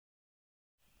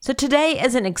So today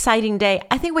is an exciting day.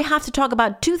 I think we have to talk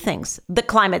about two things: the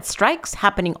climate strikes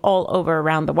happening all over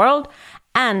around the world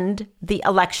and the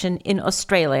election in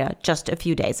Australia just a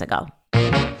few days ago.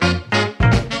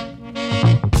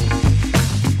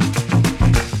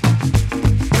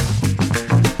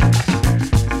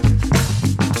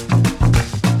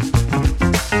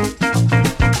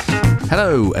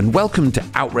 Hello and welcome to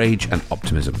Outrage and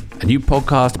Optimism, a new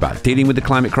podcast about dealing with the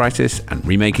climate crisis and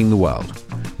remaking the world.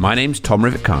 My name's Tom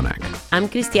Rivett-Carnac. I'm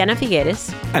Christiana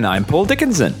Figueres. And I'm Paul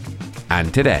Dickinson.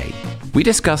 And today, we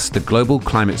discuss the global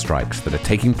climate strikes that are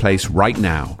taking place right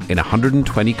now in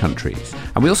 120 countries.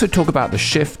 And we also talk about the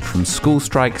shift from school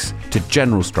strikes to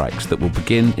general strikes that will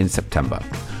begin in September.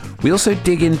 We also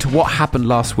dig into what happened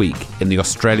last week in the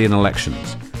Australian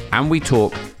elections. And we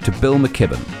talk to Bill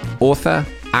McKibben, author,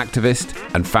 activist,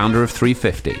 and founder of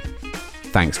 350.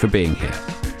 Thanks for being here.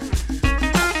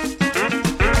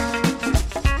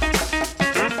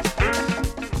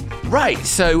 Right,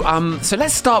 so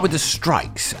let's start with the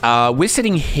strikes. We're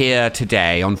sitting here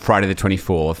today on Friday the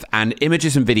 24th, and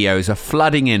images and videos are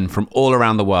flooding in from all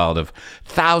around the world of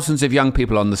thousands of young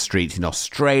people on the streets in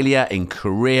Australia, in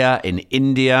Korea, in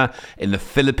India, in the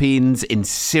Philippines, in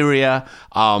Syria,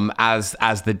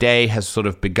 as the day has sort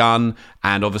of begun,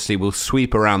 and obviously will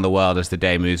sweep around the world as the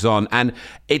day moves on. And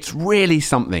it's really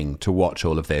something to watch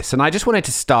all of this. And I just wanted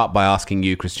to start by asking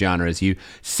you, Christiana, as you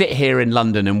sit here in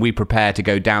London and we prepare to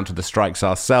go down to the strikes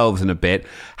ourselves in a bit,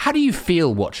 how do you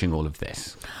feel watching all of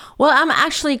this? Well, I'm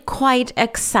actually quite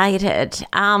excited.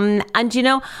 And, you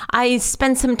know, I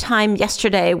spent some time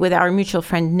yesterday with our mutual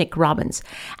friend, Nick Robbins.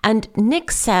 And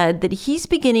Nick said that he's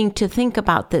beginning to think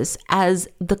about this as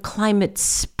the climate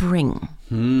spring.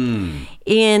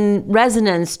 In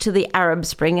resonance to the Arab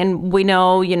Spring. And we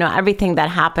know, everything that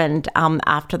happened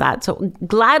after that. So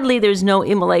gladly, there's no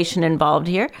immolation involved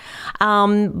here.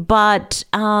 But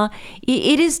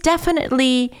it is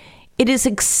definitely... It is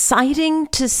exciting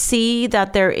to see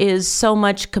that there is so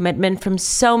much commitment from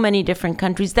so many different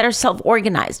countries that are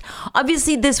self-organized.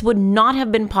 Obviously, this would not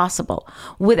have been possible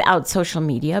without social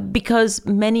media because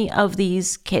many of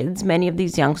these kids, many of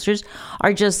these youngsters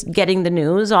are just getting the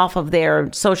news off of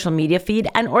their social media feed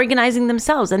and organizing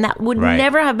themselves. And that would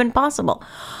never have been possible.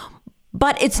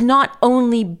 But it's not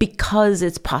only because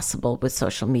it's possible with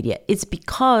social media. It's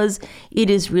because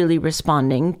it is really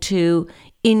responding to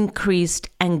increased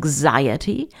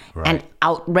anxiety and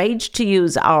outrage, to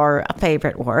use our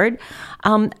favorite word,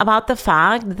 about the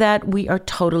fact that we are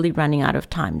totally running out of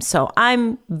time. So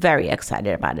I'm very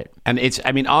excited about it. And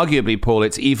arguably, Paul,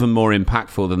 it's even more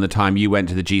impactful than the time you went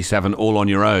to the G7 all on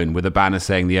your own with a banner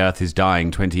saying the Earth is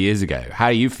dying 20 years ago. How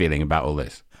are you feeling about all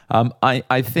this?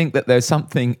 I think that there's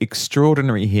something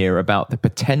extraordinary here about the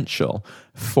potential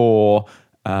for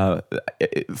our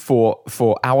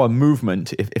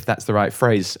movement, if that's the right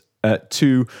phrase,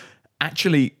 to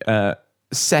actually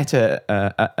set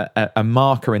a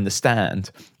marker in the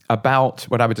stand about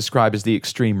what I would describe as the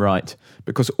extreme right.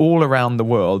 Because all around the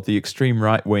world, the extreme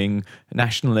right-wing,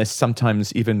 nationalists,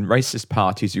 sometimes even racist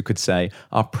parties, you could say,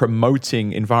 are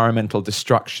promoting environmental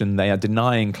destruction. They are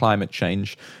denying climate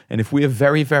change. And if we are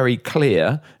very, very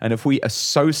clear, and if we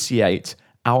associate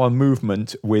our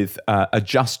movement with a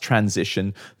just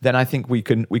transition, then I think we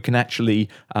can actually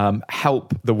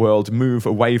help the world move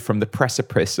away from the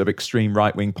precipice of extreme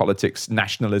right-wing politics,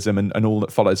 nationalism, and all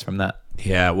that follows from that.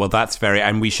 Yeah, well,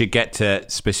 and we should get to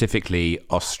specifically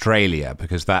Australia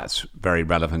because that's very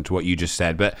relevant to what you just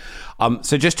said. But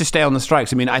so just to stay on the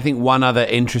strikes, I think one other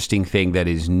interesting thing that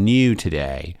is new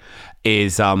today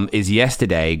is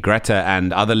yesterday, Greta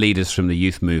and other leaders from the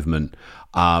youth movement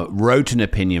wrote an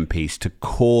opinion piece to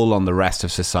call on the rest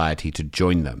of society to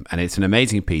join them. And it's an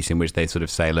amazing piece in which they sort of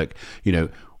say, look,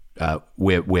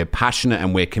 we're passionate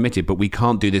and we're committed, but we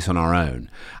can't do this on our own.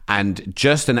 And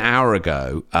just an hour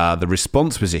ago, the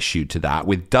response was issued to that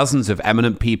with dozens of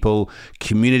eminent people,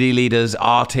 community leaders,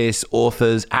 artists,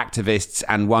 authors, activists,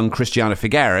 and one Christiana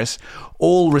Figueres,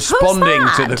 all responding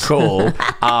to the call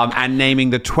and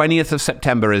naming the 20th of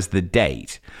September as the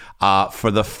date for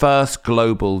the first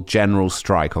global general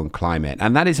strike on climate.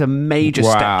 And that is a major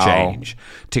step change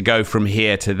to go from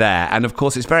here to there. And of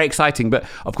course, it's very exciting. But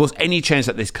of course, any change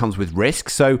like this comes with risk.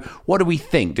 So what do we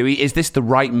think? Is this the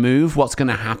right move? What's going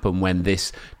to happen when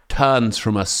this turns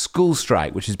from a school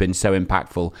strike, which has been so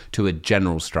impactful, to a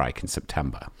general strike in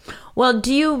September? Well,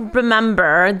 do you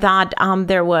remember that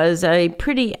there was a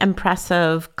pretty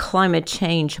impressive climate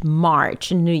change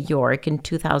march in New York in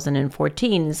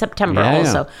 2014, in September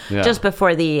just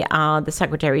before the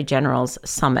Secretary General's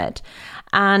summit?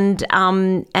 And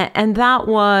that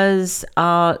was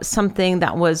something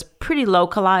that was pretty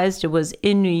localized. It was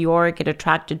in New York. It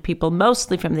attracted people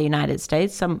mostly from the United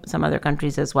States, some other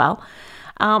countries as well.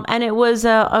 And it was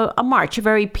a march, a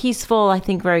very peaceful, I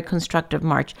think, very constructive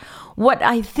march. What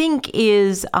I think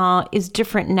is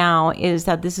different now is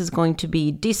that this is going to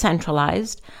be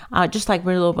decentralized, just like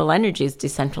renewable energy is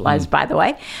decentralized, by the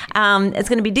way. It's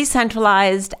going to be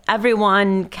decentralized.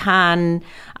 Everyone can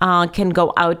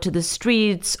go out to the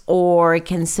streets or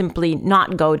can simply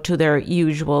not go to their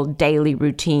usual daily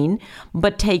routine,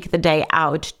 but take the day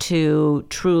out to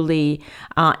truly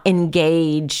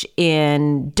engage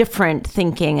in different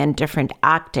thinking and different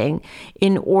acting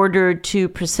in order to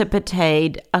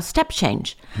precipitate a step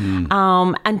change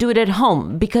and do it at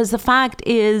home. Because the fact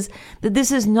is that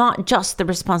this is not just the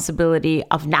responsibility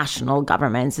of national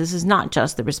governments. This is not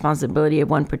just the responsibility of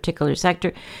one particular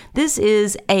sector. This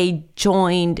is a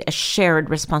shared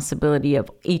responsibility of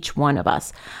each one of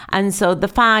us. And so the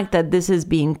fact that this is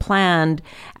being planned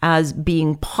as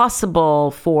being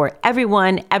possible for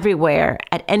everyone, everywhere,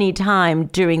 at any time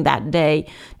during that day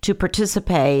to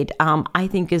participate, I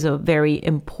think is a very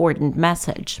important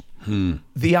message.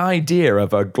 The idea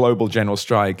of a global general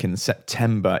strike in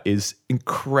September is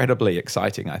incredibly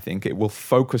exciting, I think. It will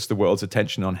focus the world's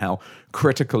attention on how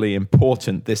critically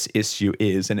important this issue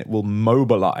is, and it will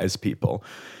mobilize people.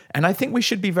 And I think we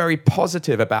should be very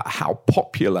positive about how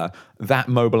popular that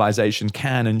mobilization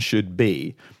can and should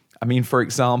be. I mean, for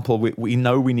example, we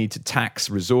know we need to tax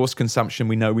resource consumption,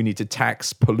 we know we need to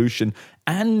tax pollution,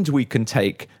 and we can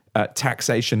take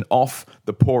taxation off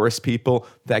the poorest people.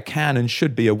 There can and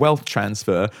should be a wealth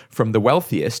transfer from the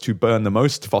wealthiest who burn the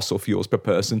most fossil fuels per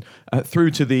person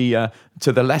through to the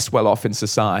less well-off in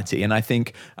society. And I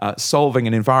think solving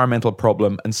an environmental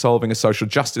problem and solving a social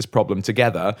justice problem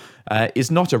together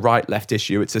is not a right-left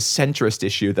issue. It's a centrist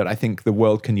issue that I think the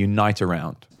world can unite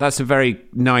around. That's a very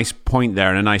nice point there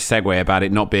and a nice segue about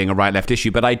it not being a right-left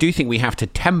issue. But I do think we have to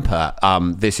temper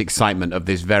this excitement of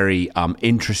this very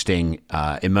interesting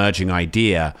emerging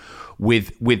idea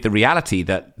with the reality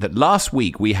that last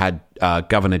week we had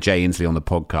Governor Jay Inslee on the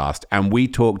podcast, and we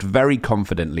talked very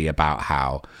confidently about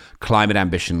how climate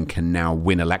ambition can now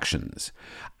win elections.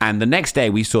 And the next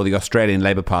day we saw the Australian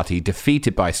Labor Party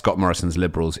defeated by Scott Morrison's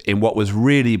Liberals in what was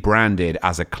really branded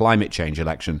as a climate change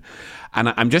election. And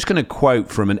I'm just going to quote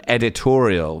from an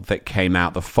editorial that came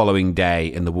out the following day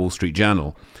in the Wall Street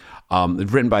Journal,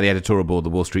 written by the editorial board of the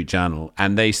Wall Street Journal.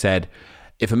 And they said,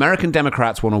 if American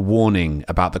Democrats want a warning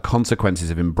about the consequences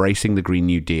of embracing the Green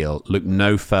New Deal, look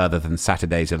no further than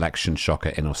Saturday's election shocker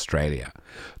in Australia.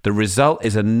 The result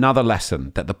is another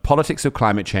lesson that the politics of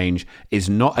climate change is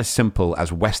not as simple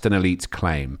as Western elites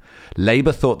claim.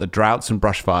 Labour thought that droughts and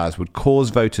brushfires would cause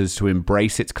voters to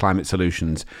embrace its climate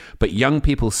solutions, but young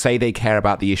people say they care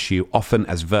about the issue often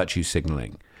as virtue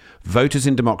signalling. Voters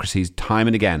in democracies time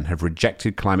and again have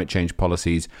rejected climate change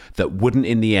policies that wouldn't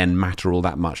in the end matter all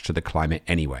that much to the climate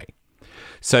anyway.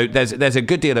 So there's a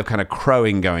good deal of kind of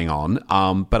crowing going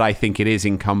on, but I think it is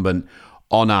incumbent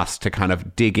on us to kind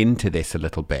of dig into this a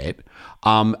little bit.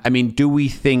 I mean, do we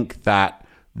think that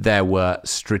there were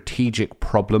strategic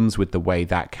problems with the way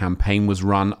that campaign was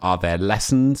run? Are there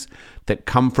lessons that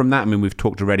come from that? I mean, we've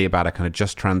talked already about a kind of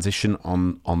just transition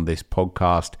on this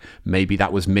podcast. Maybe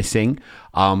that was missing.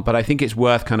 But I think it's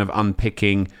worth kind of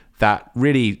unpicking that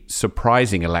really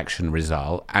surprising election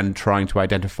result and trying to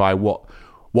identify what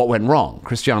went wrong.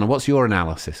 Christiana, what's your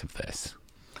analysis of this?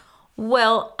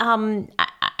 Well,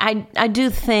 I do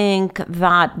think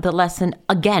that the lesson,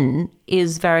 again,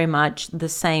 is very much the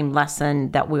same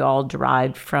lesson that we all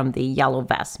derived from the Yellow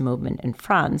Vest movement in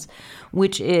France,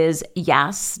 which is,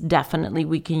 yes, definitely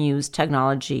we can use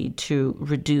technology to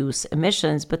reduce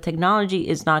emissions, but technology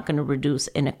is not going to reduce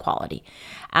inequality.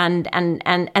 And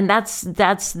that's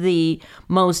the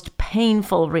most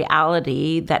painful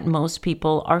reality that most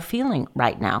people are feeling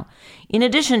right now. In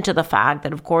addition to the fact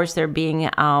that, of course, they're being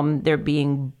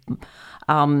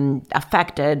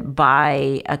affected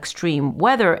by extreme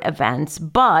weather events,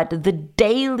 but the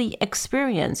daily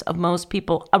experience of most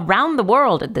people around the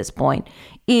world at this point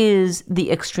is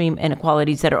the extreme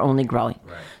inequalities that are only growing.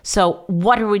 Right. So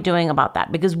what are we doing about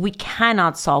that? Because we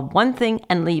cannot solve one thing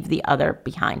and leave the other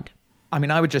behind. I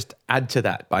mean, I would just add to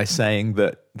that by saying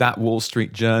that Wall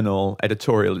Street Journal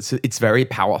editorial, it's very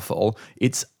powerful.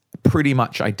 It's pretty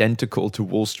much identical to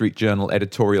Wall Street Journal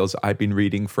editorials I've been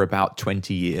reading for about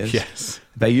 20 years. Yes.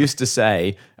 They used to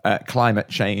say climate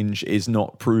change is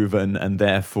not proven and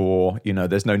therefore,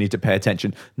 there's no need to pay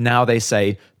attention. Now they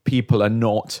say people are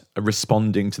not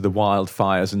responding to the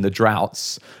wildfires and the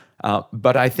droughts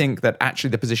But I think that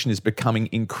actually the position is becoming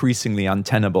increasingly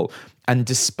untenable. And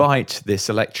despite this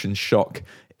election shock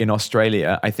in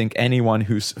Australia, I think anyone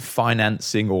who's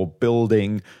financing or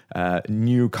building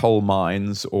new coal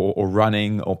mines or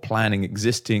running or planning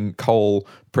existing coal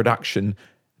production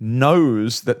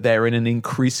knows that they're in an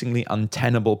increasingly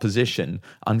untenable position.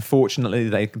 Unfortunately,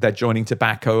 they're joining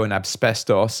tobacco and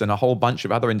asbestos and a whole bunch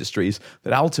of other industries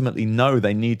that ultimately know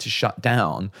they need to shut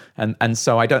down. And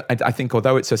so I think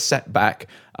although it's a setback,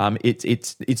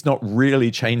 it's not really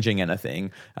changing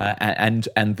anything. And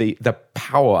the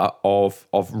power of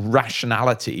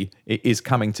rationality is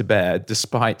coming to bear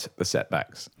despite the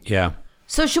setbacks. Yeah.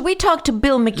 So should we talk to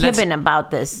Bill McKibben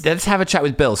about this? Let's have a chat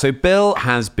with Bill. So Bill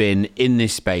has been in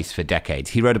this space for decades.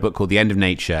 He wrote a book called The End of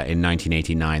Nature in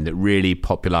 1989 that really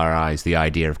popularized the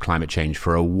idea of climate change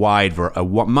for a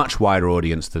much wider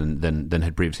audience than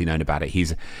had previously known about it.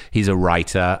 He's a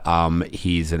writer.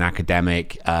 He's an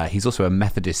academic. He's also a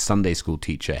Methodist Sunday school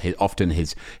teacher. Often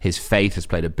his faith has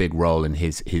played a big role in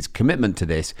his commitment to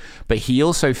this. But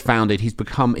he's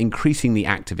become increasingly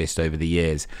activist over the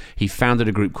years. He founded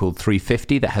a group called 350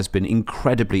 that has been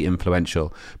incredibly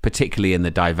influential, particularly in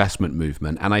the divestment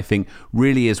movement, and I think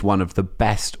really is one of the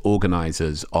best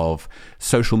organizers of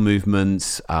social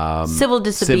movements, civil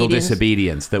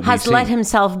disobedience that has let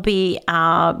himself be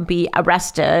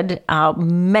arrested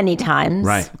many times.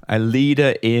 Right, a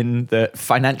leader in the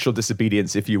financial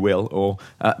disobedience, if you will, or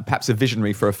perhaps a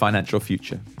visionary for a financial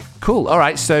future. Cool. All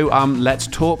right, so let's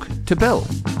talk to Bill.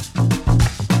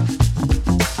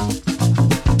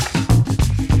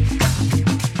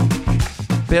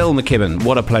 Bill McKibben,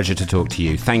 what a pleasure to talk to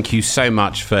you. Thank you so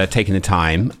much for taking the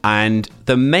time. And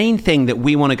the main thing that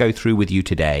we want to go through with you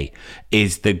today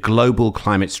is the global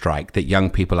climate strike that young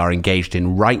people are engaged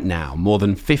in right now. More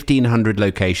than 1,500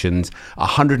 locations,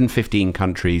 115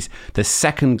 countries, the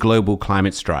second global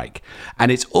climate strike. And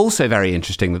it's also very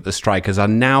interesting that the strikers are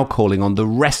now calling on the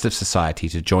rest of society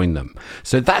to join them.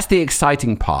 So that's the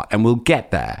exciting part, and we'll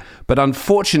get there. But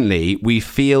unfortunately, we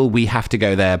feel we have to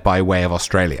go there by way of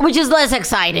Australia. Which is less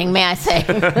exciting, may I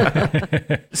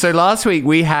say. So last week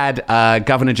we had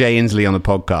Governor Jay Inslee on the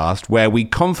podcast where we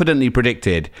confidently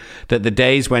predicted that the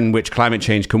days which climate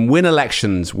change can win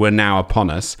elections were now upon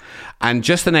us. And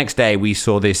just the next day, we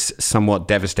saw this somewhat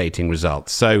devastating result.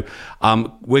 So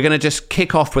we're going to just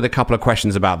kick off with a couple of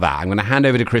questions about that. I'm going to hand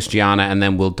over to Christiana, and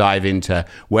then we'll dive into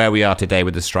where we are today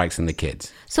with the strikes and the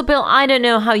kids. So, Bill, I don't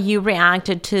know how you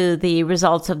reacted to the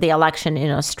results of the election in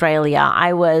Australia.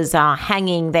 I was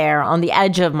hanging there on the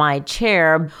edge of my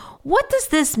chair. What does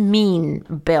this mean,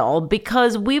 Bill?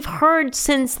 Because we've heard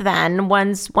since then,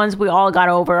 once we all got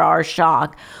over our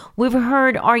shock, we've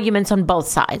heard arguments on both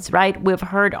sides, right? We've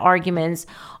heard arguments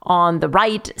on the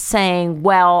right saying,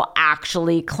 well,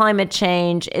 actually, climate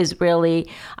change is really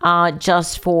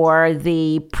just for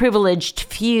the privileged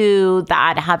few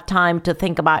that have time to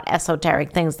think about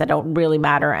esoteric things that don't really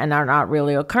matter and are not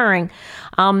really occurring.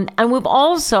 And we've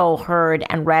also heard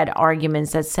and read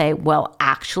arguments that say, well,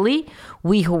 actually,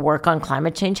 we who work on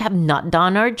climate change have not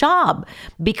done our job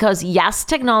because, yes,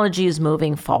 technology is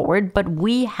moving forward, but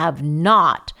we have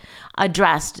not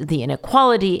addressed the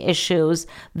inequality issues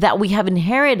that we have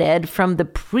inherited from the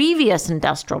previous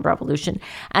industrial revolution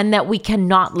and that we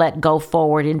cannot let go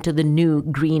forward into the new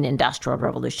green industrial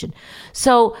revolution.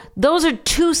 So those are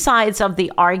two sides of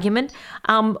the argument.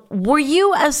 Were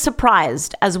you as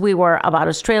surprised as we were about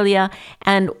Australia?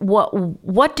 And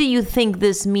what do you think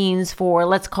this means for,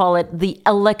 let's call it, the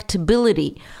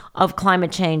electability of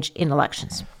climate change in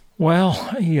elections?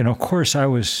 Well, of course, I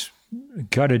was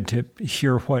gutted to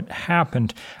hear what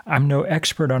happened. I'm no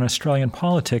expert on Australian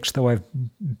politics, though I've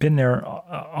been there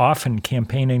often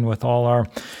campaigning with all our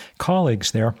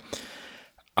colleagues there.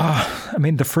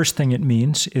 The first thing it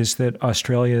means is that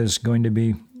Australia is going to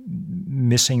be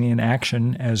missing in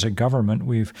action as a government.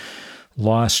 We've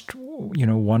lost,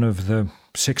 one of the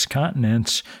 6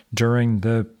 continents during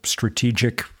the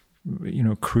strategic,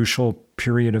 crucial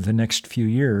period of the next few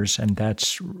years, and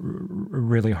that's a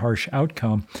really harsh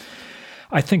outcome.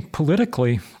 I think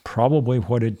politically, probably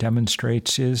what it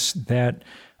demonstrates is that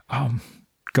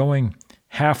going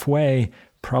halfway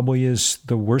probably is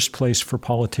the worst place for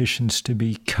politicians to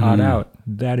be caught out.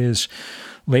 That is,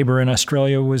 Labor in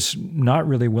Australia was not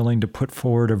really willing to put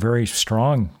forward a very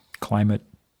strong climate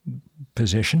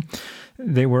position.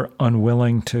 They were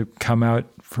unwilling to come out,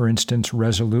 for instance,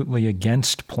 resolutely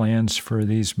against plans for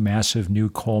these massive new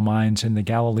coal mines in the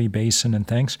Galilee Basin and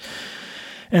things.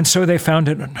 And so they found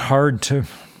it hard to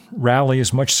rally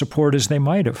as much support as they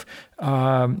might have.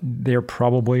 There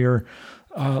probably are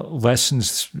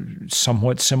lessons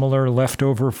somewhat similar left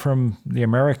over from the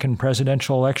American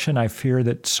presidential election. I fear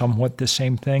that somewhat the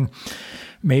same thing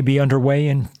may be underway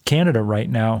in Canada right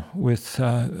now with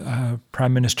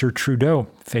Prime Minister Trudeau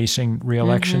facing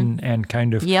re-election and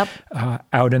kind of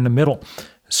out in the middle.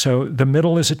 So the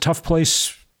middle is a tough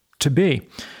place to be.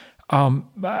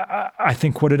 I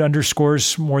think what it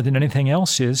underscores more than anything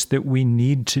else is that we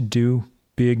need to do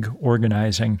big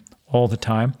organizing all the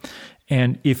time.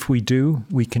 And if we do,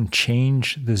 we can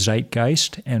change the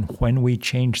zeitgeist. And when we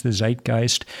change the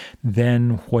zeitgeist,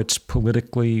 then what's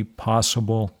politically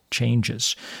possible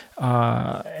changes.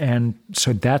 And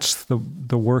so that's the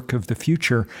work of the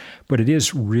future. But it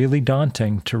is really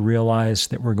daunting to realize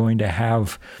that we're going to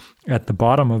have at the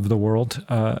bottom of the world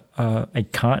a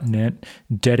continent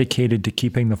dedicated to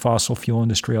keeping the fossil fuel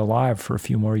industry alive for a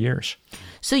few more years.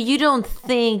 So you don't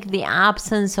think the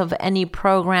absence of any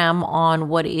program on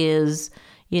what is,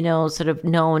 sort of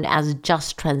known as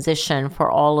just transition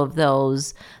for all of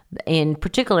those, in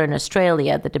particular in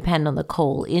Australia, that depend on the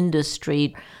coal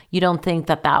industry, you don't think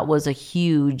that was a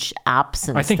huge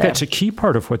absence? I think that's a key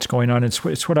part of what's going on.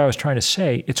 It's what I was trying to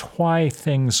say. It's why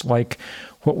things like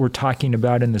what we're talking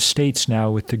about in the States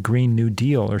now with the Green New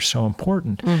Deal are so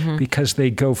important, because they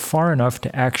go far enough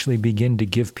to actually begin to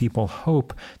give people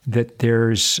hope that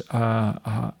there's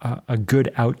a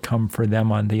good outcome for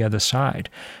them on the other side.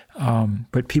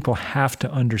 But people have to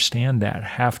understand that,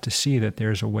 have to see that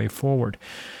there's a way forward.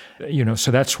 So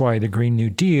that's why the Green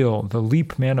New Deal, the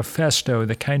LEAP Manifesto,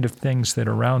 the kind of things that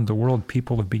around the world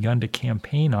people have begun to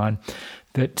campaign on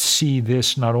that see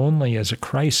this not only as a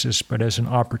crisis but as an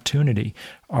opportunity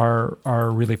are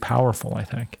really powerful, I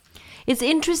think. It's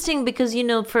interesting because,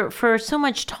 for so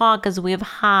much talk as we've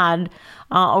had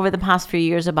over the past few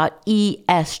years about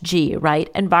ESG, right?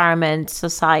 Environment,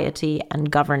 society, and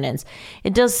governance.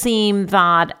 It does seem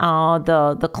that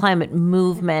the climate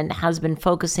movement has been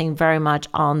focusing very much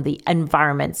on the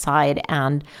environment side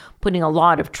and putting a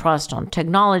lot of trust on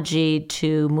technology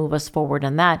to move us forward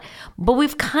on that. But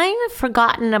we've kind of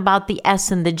forgotten about the S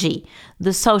and the G,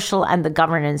 the social and the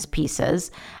governance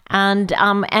pieces. And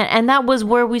that was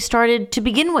where we started to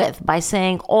begin with, by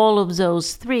saying all of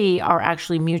those three are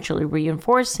actually mutually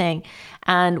reinforcing.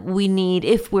 And we need,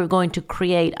 if we're going to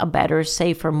create a better,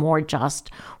 safer, more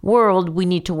just world, we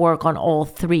need to work on all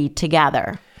three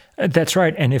together. That's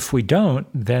right. And if we don't,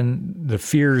 then the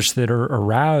fears that are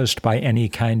aroused by any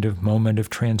kind of moment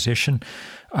of transition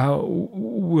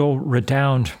will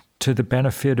redound to the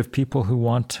benefit of people who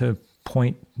want to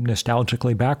point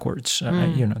nostalgically backwards.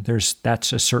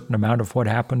 That's a certain amount of what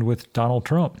happened with Donald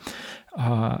Trump.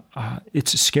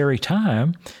 It's a scary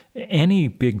time. Any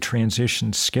big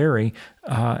transition's scary,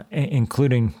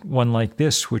 including one like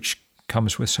this, which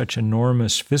comes with such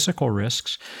enormous physical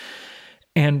risks.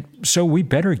 And so we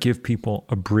better give people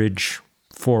a bridge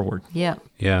forward. Yeah.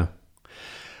 Yeah.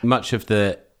 Much of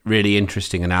the really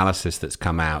interesting analysis that's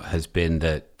come out has been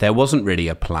that there wasn't really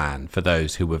a plan for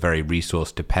those who were very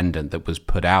resource dependent that was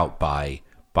put out by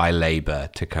Labour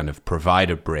to kind of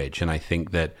provide a bridge. And I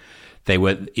think that they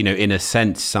were, in a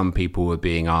sense, some people were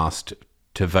being asked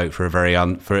to vote for a very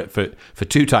for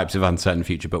two types of uncertain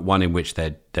future, but one in which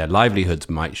their livelihoods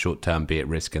might short term be at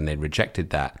risk, and they rejected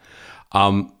that.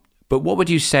 But what would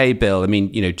you say, Bill? I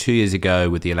mean, 2 years ago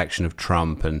with the election of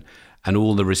Trump and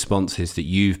all the responses that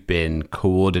you've been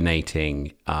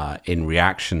coordinating in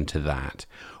reaction to that,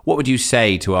 what would you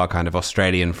say to our kind of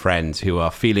Australian friends who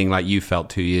are feeling like you felt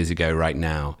 2 years ago right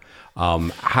now?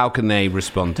 How can they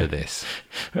respond to this?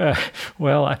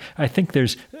 Well, I think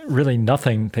there's really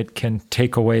nothing that can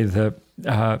take away the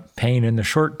pain in the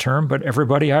short term, but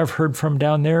everybody I've heard from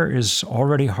down there is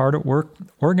already hard at work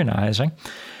organizing.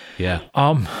 Yeah.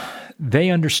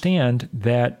 They understand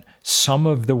that some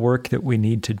of the work that we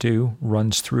need to do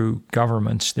runs through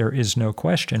governments. There is no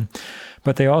question.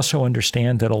 But they also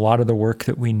understand that a lot of the work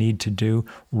that we need to do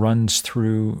runs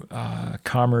through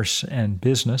commerce and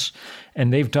business.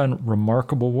 And they've done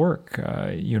remarkable work.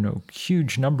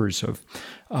 Huge numbers of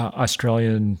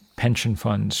Australian pension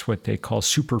funds, what they call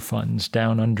super funds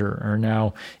down under, are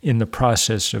now in the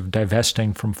process of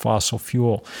divesting from fossil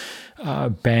fuel.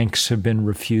 Banks have been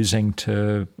refusing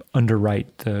to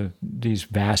underwrite these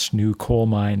vast new coal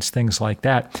mines, things like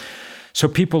that. So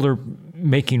people are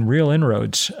making real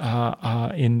inroads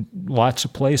in lots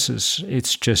of places.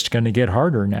 It's just going to get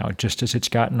harder now, just as it's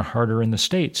gotten harder in the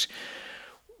States.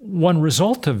 One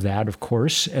result of that, of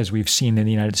course, as we've seen in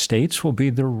the United States, will be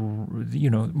the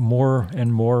more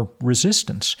and more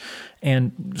resistance.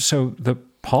 And so the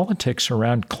politics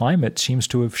around climate seems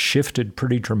to have shifted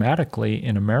pretty dramatically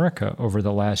in America over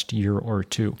the last year or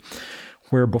two,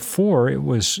 where before it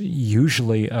was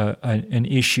usually an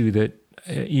issue that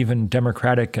even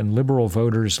Democratic and liberal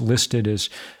voters listed as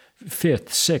 5th,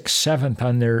 6th, 7th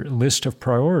on their list of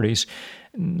priorities.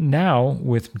 Now,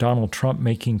 with Donald Trump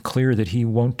making clear that he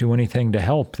won't do anything to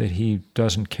help, that he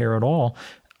doesn't care at all,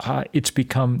 it's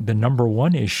become the number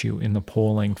one issue in the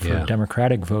polling for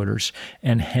Democratic voters.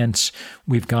 And hence,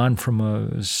 we've gone from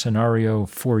a scenario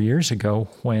 4 years ago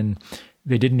when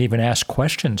they didn't even ask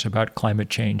questions about climate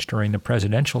change during the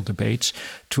presidential debates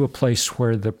to a place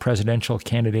where the presidential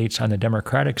candidates on the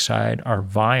Democratic side are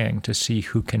vying to see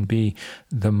who can be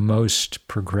the most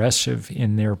progressive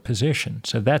in their position.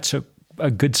 So that's a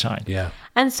good sign. Yeah.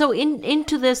 And so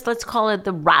into this, let's call it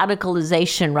the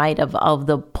radicalization, right, of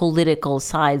the political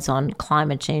sides on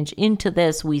climate change. Into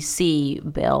this, we see,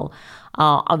 Bill,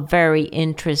 a very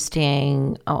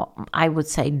interesting, I would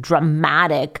say,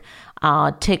 dramatic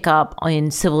tick up in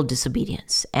civil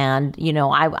disobedience. And,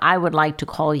 I would like to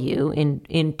call you,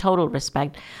 in total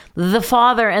respect, the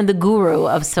father and the guru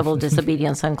of civil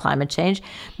disobedience on climate change,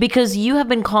 because you have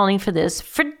been calling for this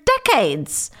for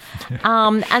decades.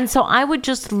 And so I would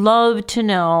just love to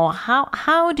know,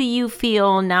 how do you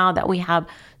feel now that we have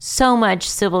so much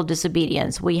civil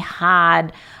disobedience? We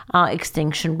had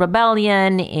Extinction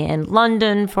Rebellion in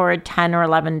London for 10 or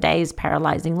 11 days,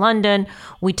 paralyzing London.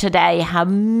 We today have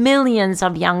millions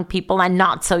of young people and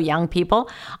not so young people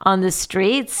on the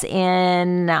streets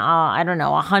in,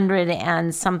 100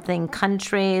 and something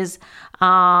countries.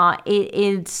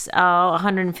 It's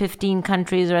 115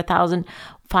 countries or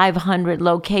 1,500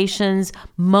 locations,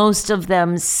 most of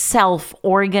them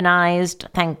self-organized.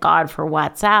 Thank God for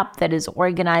WhatsApp that is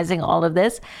organizing all of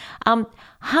this.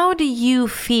 How do you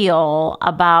feel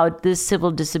about this civil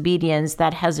disobedience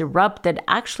that has erupted,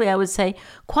 actually, I would say,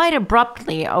 quite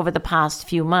abruptly over the past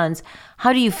few months?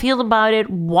 How do you feel about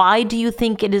it? Why do you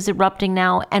think it is erupting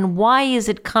now? And why is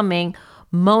it coming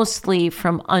mostly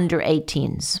from under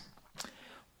 18s?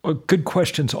 Well, good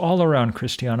questions all around,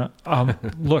 Christiana.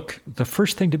 Look, the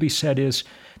first thing to be said is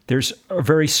there's a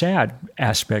very sad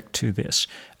aspect to this.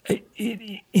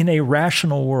 In a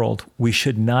rational world, we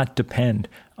should not depend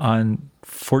on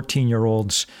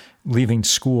 14-year-olds leaving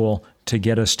school to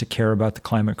get us to care about the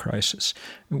climate crisis.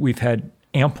 We've had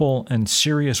ample and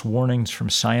serious warnings from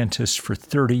scientists for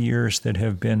 30 years that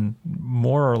have been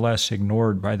more or less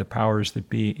ignored by the powers that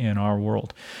be in our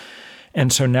world.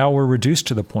 And so now we're reduced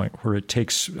to the point where it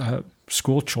takes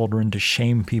school children to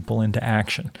shame people into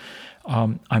action.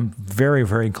 I'm very,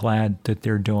 very glad that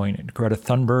they're doing it. Greta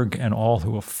Thunberg and all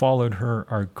who have followed her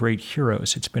are great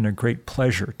heroes. It's been a great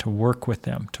pleasure to work with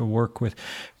them, to work with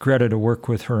Greta, to work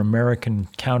with her American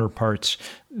counterparts.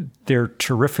 They're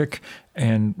terrific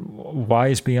and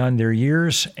wise beyond their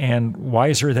years and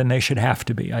wiser than they should have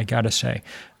to be, I got to say.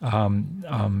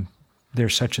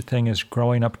 There's such a thing as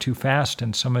growing up too fast,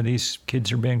 and some of these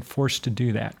kids are being forced to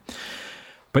do that.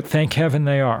 But thank heaven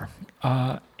they are.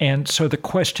 And so the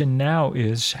question now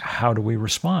is, how do we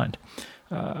respond?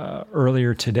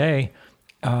 Earlier today,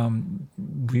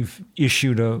 we've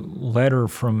issued a letter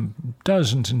from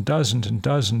dozens and dozens and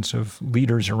dozens of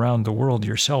leaders around the world,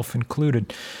 yourself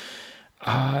included,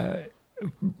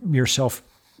 yourself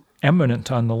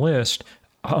eminent on the list,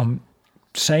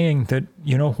 saying that,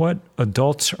 you know what,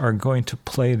 adults are going to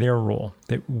play their role,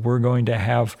 that we're going to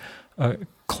have a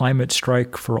climate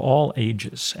strike for all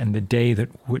ages. And the day that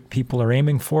what people are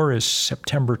aiming for is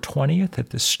September 20th at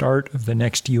the start of the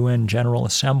next UN General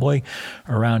Assembly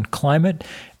around climate.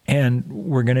 And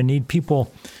we're going to need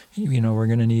people, we're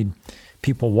going to need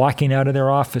people walking out of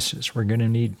their offices. We're going to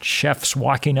need chefs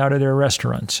walking out of their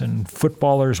restaurants and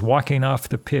footballers walking off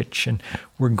the pitch. And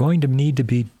we're going to need to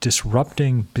be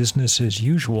disrupting business as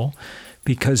usual,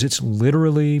 because it's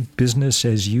literally business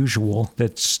as usual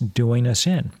that's doing us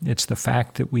in. It's the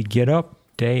fact that we get up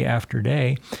day after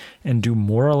day and do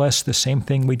more or less the same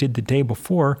thing we did the day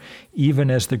before, even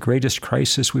as the greatest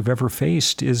crisis we've ever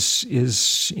faced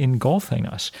is engulfing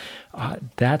us.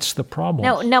 That's the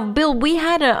problem. Now, Bill, we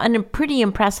had a pretty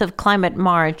impressive climate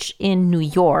march in New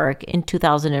York in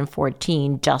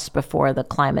 2014, just before the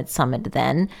climate summit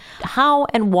then. How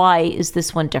and why is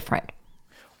this one different?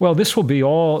 Well, this will be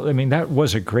that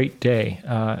was a great day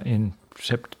in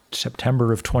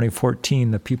September of 2014,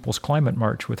 the People's Climate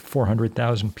March with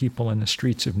 400,000 people in the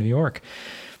streets of New York.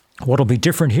 What'll be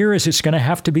different here is it's going to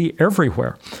have to be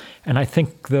everywhere. And I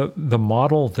think the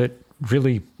model that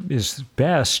really is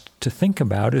best to think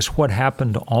about is what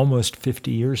happened almost 50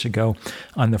 years ago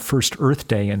on the first Earth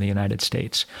Day in the United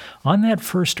States. On that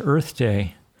first Earth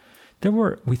Day, there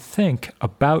were, we think,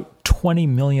 about 20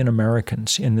 million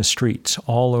Americans in the streets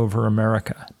all over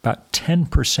America, about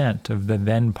 10% of the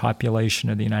then population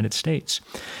of the United States.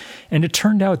 And it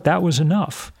turned out that was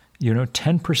enough.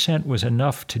 10% was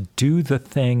enough to do the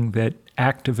thing that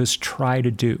activists try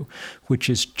to do, which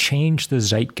is change the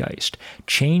zeitgeist,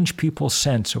 change people's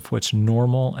sense of what's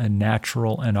normal and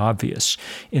natural and obvious.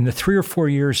 In the 3 or 4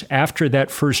 years after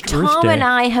that first Earth Day... Tom and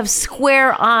I have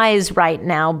square eyes right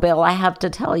now, Bill, I have to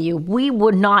tell you. We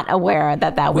were not aware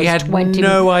that was 20. We had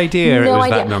no idea it was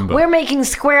that number. We're making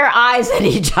square eyes at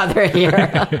each other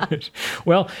here.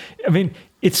 Well, I mean,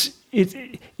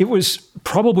 it was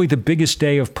probably the biggest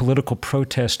day of political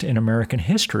protest in American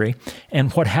history,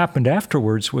 and what happened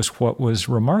afterwards was what was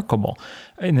remarkable.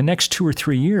 In the next 2 or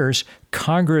 3 years,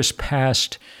 Congress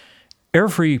passed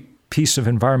every piece of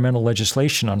environmental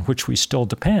legislation on which we still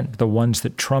depend, the ones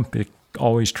that Trump is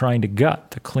always trying to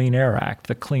gut, the Clean Air Act,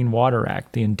 the Clean Water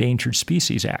Act, the Endangered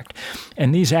Species Act.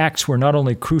 And these acts were not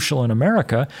only crucial in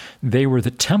America, they were the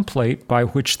template by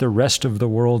which the rest of the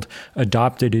world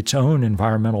adopted its own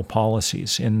environmental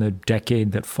policies in the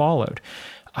decade that followed.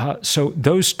 So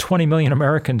those 20 million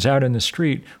Americans out in the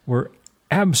street were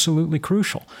absolutely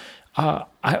crucial.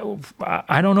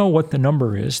 I don't know what the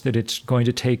number is that it's going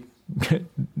to take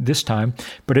this time,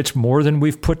 but it's more than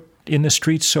we've put in the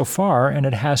streets so far, and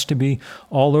it has to be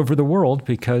all over the world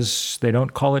because they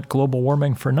don't call it global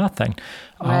warming for nothing.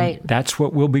 Right. That's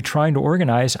what we'll be trying to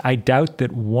organize. I doubt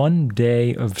that one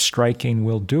day of striking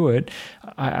will do it.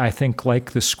 I think,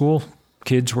 like the school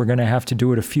kids, we're going to have to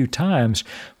do it a few times.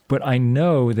 But I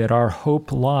know that our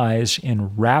hope lies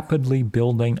in rapidly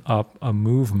building up a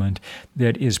movement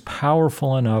that is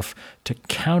powerful enough to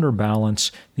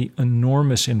counterbalance the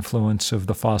enormous influence of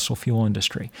the fossil fuel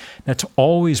industry. That's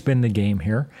always been the game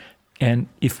here. And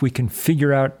if we can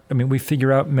figure out, we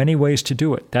figure out many ways to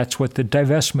do it. That's what the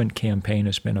divestment campaign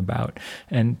has been about.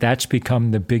 And that's become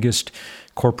the biggest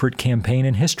corporate campaign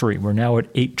in history. We're now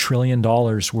at $8 trillion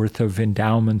worth of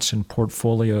endowments and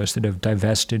portfolios that have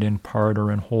divested in part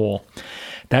or in whole.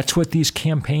 That's what these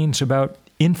campaigns about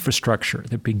infrastructure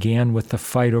that began with the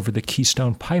fight over the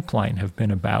Keystone Pipeline have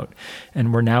been about.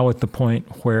 And we're now at the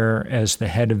point where, as the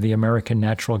head of the American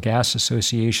Natural Gas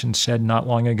Association said not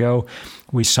long ago,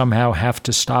 we somehow have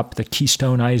to stop the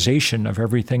Keystoneization of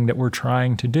everything that we're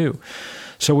trying to do.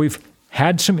 So we've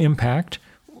had some impact.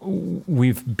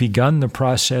 We've begun the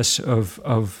process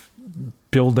of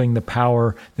building the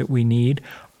power that we need.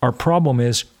 Our problem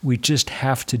is we just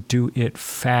have to do it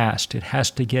fast. It has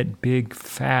to get big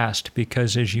fast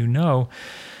because, as you know,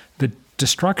 the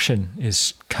destruction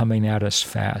is coming at us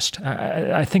fast.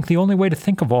 I think the only way to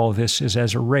think of all of this is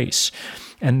as a race.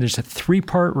 And there's a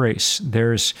 3-part race.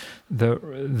 There's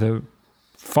the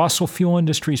fossil fuel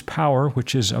industry's power,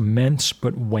 which is immense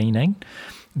but waning.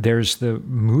 There's the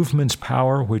movement's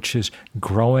power, which is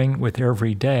growing with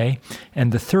every day.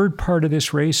 And the third part of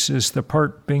this race is the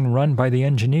part being run by the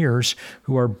engineers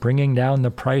who are bringing down the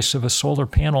price of a solar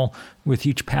panel with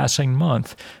each passing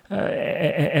month.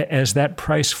 As that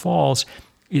price falls,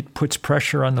 it puts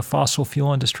pressure on the fossil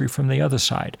fuel industry from the other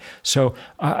side. So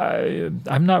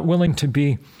I'm not willing to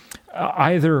be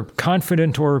either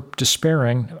confident or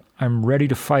despairing. I'm ready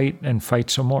to fight and fight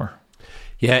some more.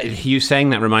 Yeah, you saying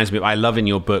that reminds me, I love in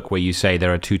your book where you say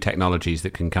there are 2 technologies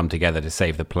that can come together to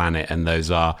save the planet, and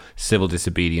those are civil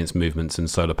disobedience movements and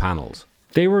solar panels.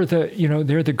 They were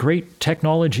they're the great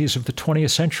technologies of the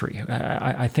 20th century.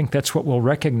 I think that's what we'll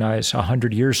recognize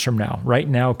 100 years from now. Right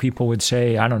now, people would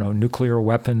say, I don't know, nuclear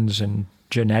weapons and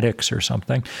genetics or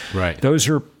something. Right. Those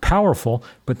are powerful,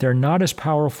 but they're not as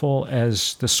powerful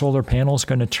as the solar panel is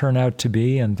going to turn out to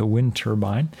be and the wind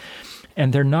turbine.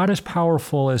 And they're not as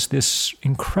powerful as this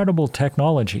incredible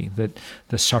technology that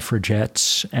the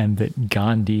suffragettes and that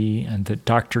Gandhi and that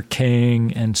Dr.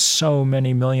 King and so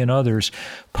many million others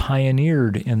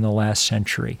pioneered in the last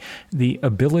century. The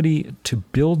ability to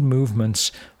build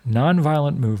movements,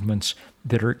 nonviolent movements,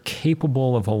 that are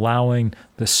capable of allowing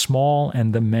the small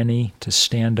and the many to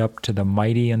stand up to the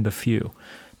mighty and the few.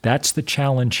 That's the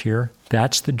challenge here.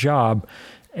 That's the job.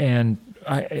 And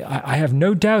I have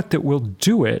no doubt that we'll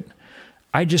do it.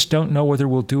 I just don't know whether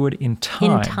we'll do it in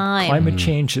time. Climate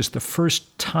change is the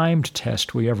first timed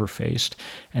test we ever faced,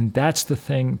 and that's the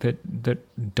thing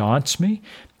that daunts me,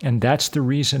 and that's the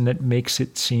reason that makes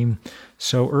it seem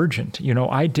so urgent.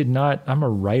 I'm a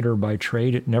writer by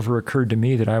trade. It never occurred to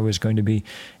me that I was going to be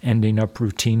ending up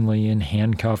routinely in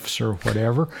handcuffs or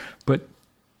whatever, but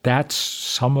that's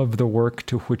some of the work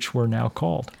to which we're now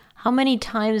called. How many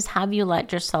times have you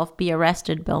let yourself be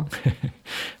arrested, Bill?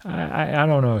 I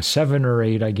don't know, 7 or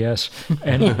 8, I guess.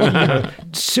 And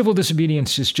civil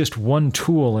disobedience is just one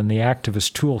tool in the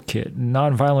activist toolkit.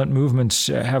 Nonviolent movements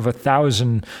have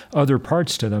 1,000 other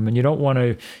parts to them, and you don't want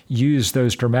to use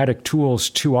those dramatic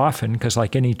tools too often, because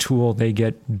like any tool, they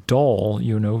get dull,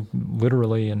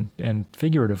 literally and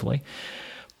figuratively.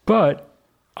 But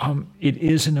it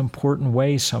is an important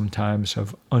way sometimes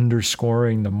of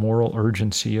underscoring the moral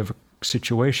urgency of a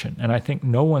situation. And I think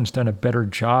no one's done a better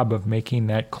job of making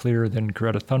that clear than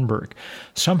Greta Thunberg.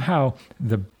 Somehow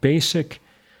the basic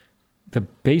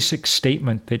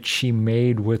statement that she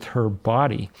made with her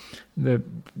body, the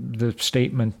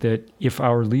statement that if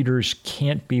our leaders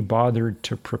can't be bothered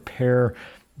to prepare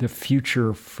the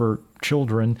future for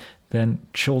children, then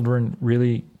children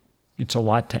really, it's a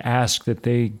lot to ask that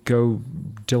they go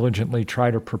diligently try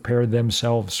to prepare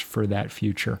themselves for that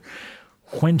future.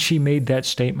 When she made that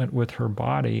statement with her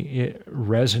body, it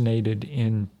resonated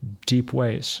in deep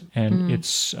ways. And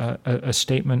it's a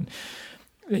statement,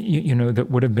 that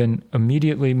would have been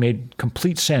immediately made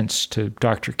complete sense to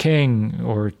Dr. King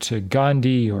or to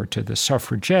Gandhi or to the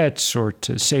suffragettes or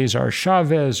to Cesar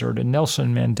Chavez or to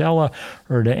Nelson Mandela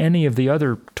or to any of the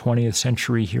other 20th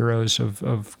century heroes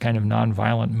of kind of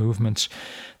nonviolent movements.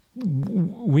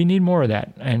 We need more of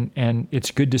that, and it's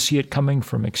good to see it coming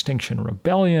from Extinction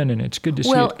Rebellion, and it's good to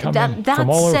see it coming from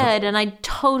all over. That said, and I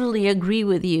totally agree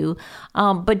with you,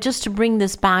 but just to bring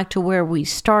this back to where we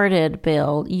started,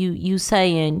 Bill, you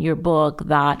say in your book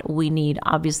that we need,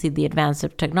 obviously, the advance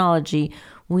of technology,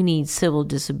 we need civil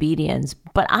disobedience,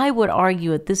 but I would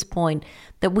argue at this point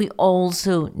that we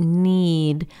also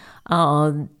need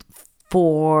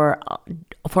for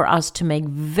us to make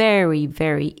very,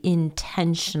 very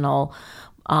intentional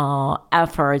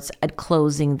efforts at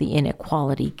closing the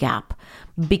inequality gap.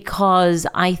 Because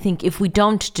I think if we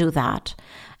don't do that,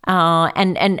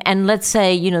 and let's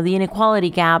say, the inequality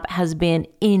gap has been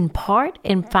in part,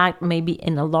 in fact, maybe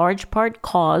in a large part,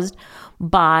 caused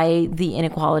by the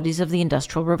inequalities of the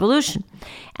Industrial Revolution.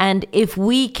 And if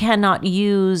we cannot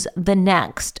use the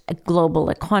next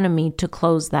global economy to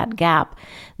close that gap,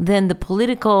 then the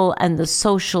political and the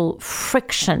social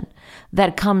friction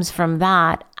that comes from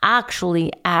that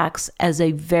actually acts as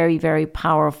a very, very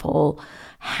powerful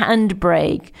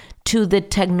handbrake to the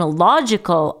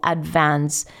technological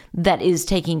advance that is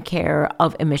taking care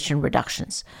of emission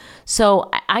reductions. So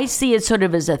I see it sort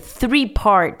of as a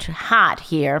 3-part hat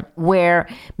here, where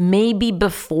maybe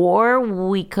before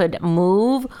we could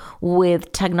move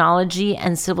with technology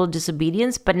and civil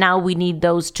disobedience, but now we need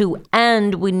those two,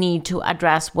 and we need to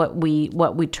address what we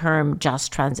term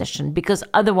just transition, because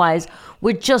otherwise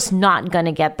we're just not going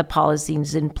to get the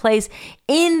policies in place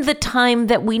in the time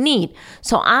that we need.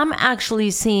 So I'm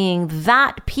actually seeing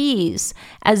that piece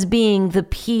as being the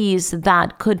piece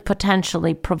that could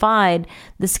potentially provide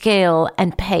the scale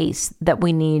and pace that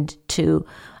we need to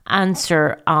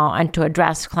answer and to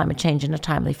address climate change in a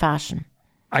timely fashion.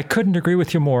 I couldn't agree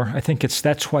with you more. I think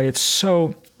that's why it's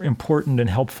so important and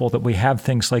helpful that we have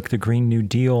things like the Green New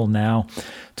Deal now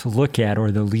to look at, or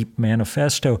the LEAP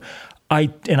Manifesto. I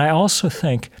also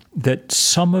think that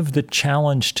some of the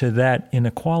challenge to that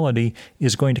inequality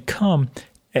is going to come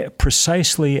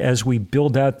precisely as we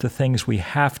build out the things we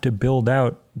have to build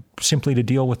out simply to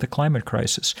deal with the climate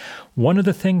crisis. One of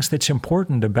the things that's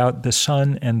important about the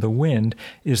sun and the wind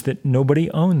is that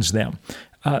nobody owns them.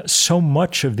 So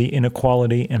much of the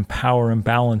inequality and power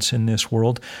imbalance in this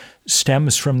world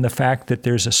stems from the fact that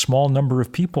there's a small number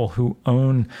of people who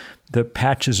own the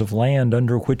patches of land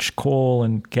under which coal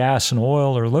and gas and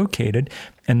oil are located,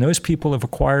 and those people have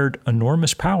acquired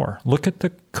enormous power. Look at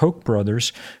the Koch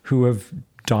brothers, who have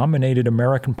dominated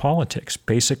American politics,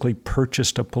 basically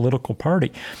purchased a political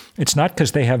party. It's not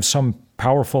because they have some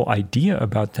powerful idea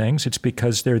about things. It's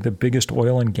because they're the biggest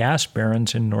oil and gas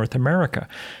barons in North America.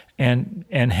 And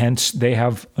hence they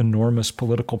have enormous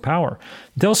political power.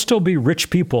 There'll still be rich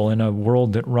people in a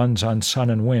world that runs on sun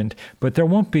and wind, but there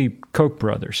won't be Koch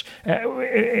brothers.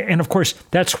 And of course,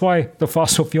 that's why the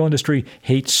fossil fuel industry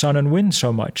hates sun and wind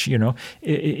so much.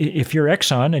 If you're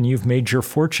Exxon and you've made your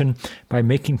fortune by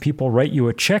making people write you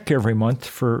a check every month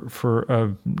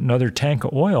for another tank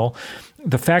of oil,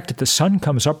 the fact that the sun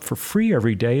comes up for free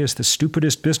every day is the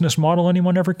stupidest business model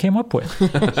anyone ever came up with.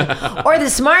 Or the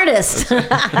smartest.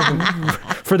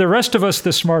 For the rest of us,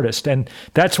 the smartest. And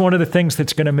that's one of the things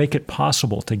that's going to make it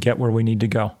possible to get where we need to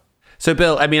go. So,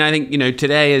 Bill, I think,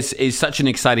 today is such an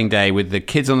exciting day with the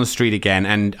kids on the street again.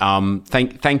 And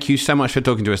thank you so much for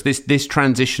talking to us. This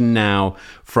transition now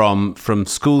from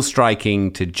school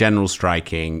striking to general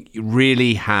striking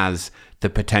really has the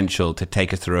potential to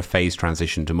take us through a phased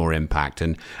transition to more impact.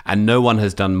 And no one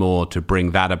has done more to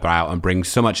bring that about and bring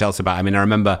so much else about. I mean, I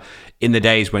remember in the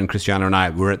days when Christiana and I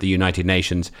were at the United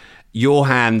Nations, your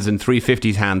hands and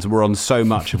 350's hands were on so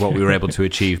much of what we were able to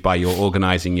achieve by your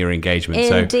organizing, your engagement.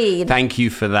 Indeed. So thank you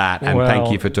for that. And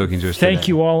thank you for talking to us today. Thank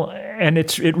you all. And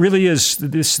it really is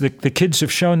this. The kids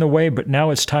have shown the way, but now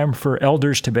it's time for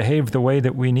elders to behave the way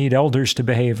that we need elders to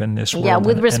behave in this world. Yeah,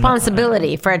 with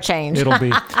responsibility for a change. It'll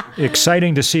be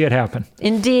exciting to see it happen.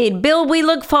 Indeed. Bill, we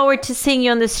look forward to seeing you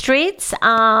on the streets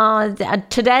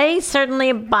today,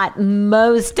 certainly, but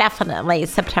most definitely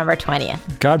September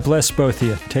 20th. God bless both of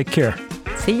you. Take care.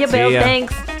 See you, Bill.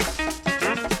 Thanks.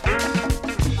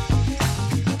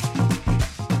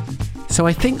 So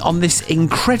I think on this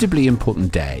incredibly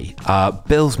important day,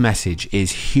 Bill's message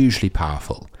is hugely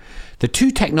powerful. The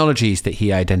two technologies that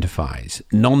he identifies,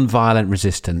 non-violent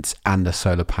resistance and the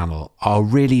solar panel, are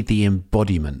really the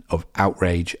embodiment of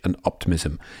outrage and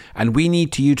optimism, and we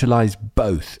need to utilize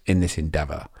both in this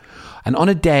endeavor. And on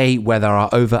a day where there are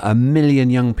over 1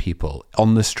 million young people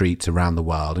on the streets around the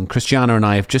world, and Christiana and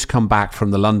I have just come back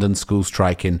from the London school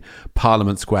strike in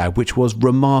Parliament Square, which was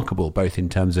remarkable, both in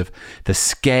terms of the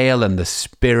scale and the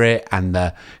spirit and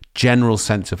the general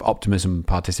sense of optimism and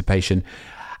participation.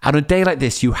 On a day like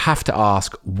this, you have to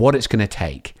ask what it's going to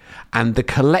take. And the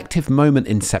collective moment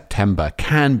in September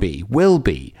will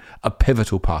be a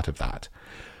pivotal part of that.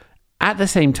 At the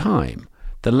same time,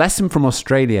 the lesson from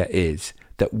Australia is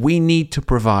that we need to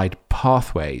provide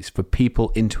pathways for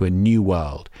people into a new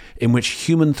world in which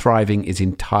human thriving is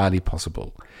entirely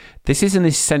possible. This is an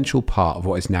essential part of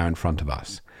what is now in front of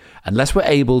us. Unless we're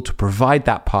able to provide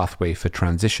that pathway for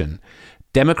transition,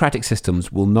 democratic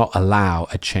systems will not allow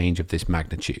a change of this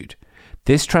magnitude.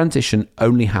 This transition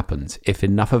only happens if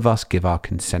enough of us give our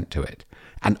consent to it.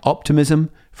 And optimism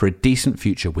for a decent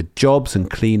future with jobs and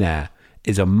clean air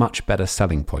is a much better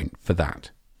selling point for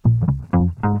that.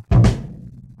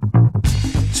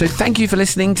 So thank you for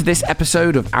listening to this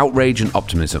episode of Outrage and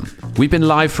Optimism. We've been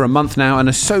live for a month now and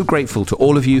are so grateful to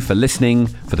all of you for listening,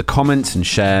 for the comments and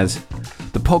shares.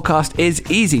 The podcast is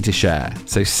easy to share,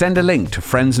 so send a link to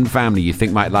friends and family you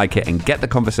think might like it and get the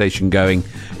conversation going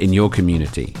in your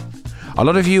community. A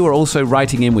lot of you are also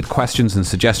writing in with questions and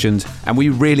suggestions, and we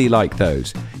really like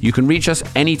those. You can reach us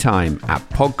anytime at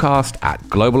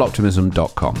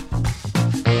podcast@globaloptimism.com.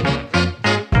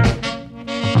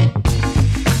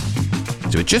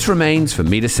 So it just remains for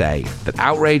me to say that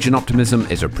Outrage and Optimism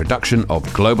is a production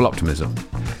of Global Optimism.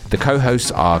 The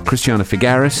co-hosts are Christiana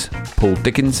Figueres, Paul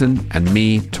Dickinson, and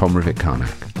me, Tom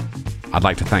Rivett-Carnac. I'd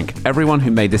like to thank everyone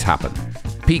who made this happen.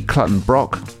 Pete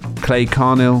Clutton-Brock, Clay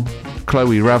Carnell,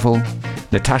 Chloe Revel,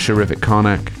 Natasha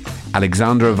Rivett-Carnac,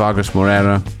 Alexandra Vargas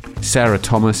Morera, Sarah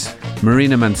Thomas,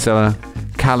 Marina Mansilla,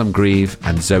 Callum Grieve,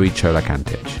 and Zoe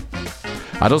Cholak-Antich.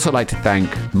 I'd also like to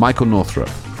thank Michael Northrup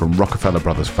from Rockefeller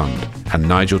Brothers Fund and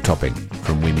Nigel Topping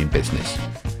from We Mean Business.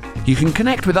 You can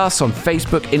connect with us on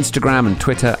Facebook, Instagram, and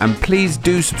Twitter, and please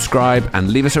do subscribe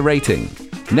and leave us a rating.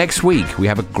 Next week, we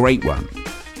have a great one.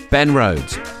 Ben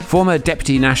Rhodes, former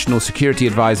Deputy National Security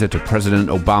Advisor to President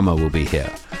Obama, will be here.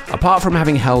 Apart from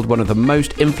having held one of the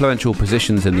most influential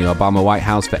positions in the Obama White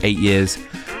House for 8 years,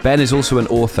 Ben is also an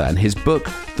author, and his book,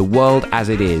 The World as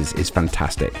It Is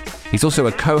fantastic. He's also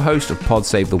a co-host of Pod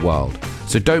Save the World,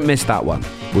 so don't miss that one.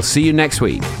 We'll see you next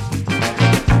week.